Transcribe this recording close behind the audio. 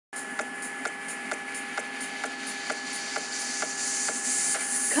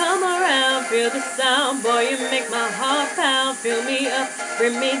feel the sound, boy, you make my heart pound. Fill me up,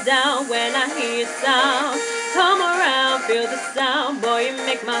 bring me down when I hear your sound. Come around, feel the sound, boy, you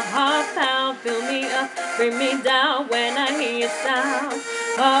make my heart pound. Fill me up, bring me down when I hear your sound.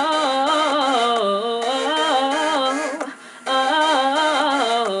 Oh, oh, oh, oh,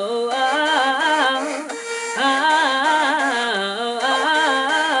 oh, oh, oh,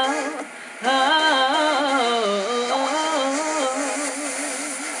 oh, oh.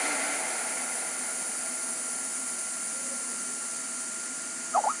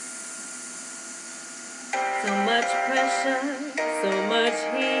 So much pressure, so much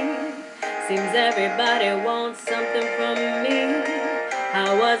heat. Seems everybody wants something from me.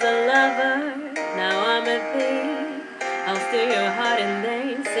 I was a lover, now I'm a thief. I'll steal your heart and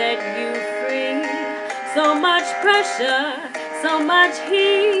then set you free. So much pressure, so much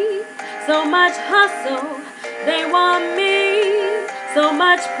heat, so much hustle, they want me. So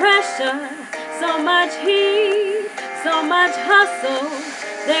much pressure, so much heat, so much hustle,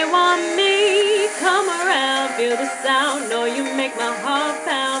 they want me. Come around, feel the sound, know you make my heart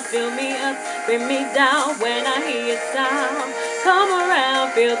pound. Fill me up, bring me down when I hear your sound. Come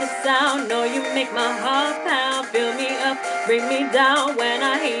around, feel the sound, know you make my heart pound. Fill me up, bring me down when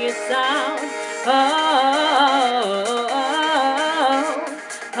I hear your sound. Oh, oh, oh,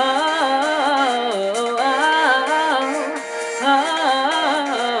 oh, oh,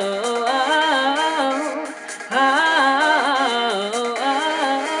 oh, oh.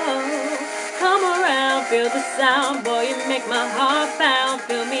 Come around, feel the sound, boy, you make my heart pound.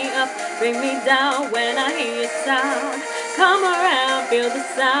 Fill me up, bring me down when I hear your sound. Come around, feel the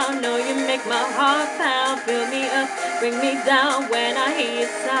sound, know you make my heart pound. Fill me up, bring me down when I hear your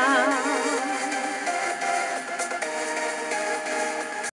sound.